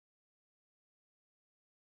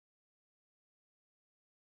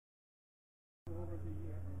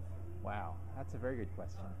Wow, that's a very good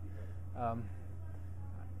question. Um,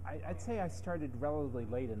 I'd say I started relatively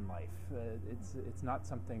late in life. It's not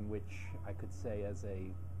something which I could say as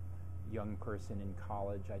a young person in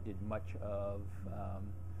college I did much of.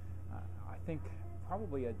 I think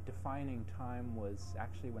probably a defining time was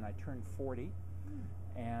actually when I turned 40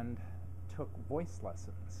 and took voice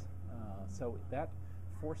lessons. So that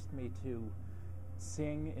forced me to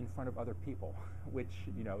sing in front of other people, which,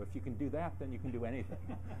 if you can do that, then you can do anything.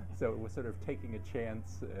 So it was sort of taking a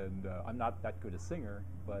chance, and I'm not that good a singer,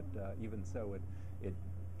 but even so, it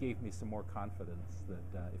gave me some more confidence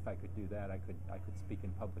that if I could do that, I could speak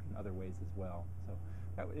in public in other ways as well. So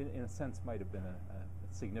that, in a sense, might have been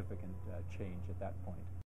a significant change at that point.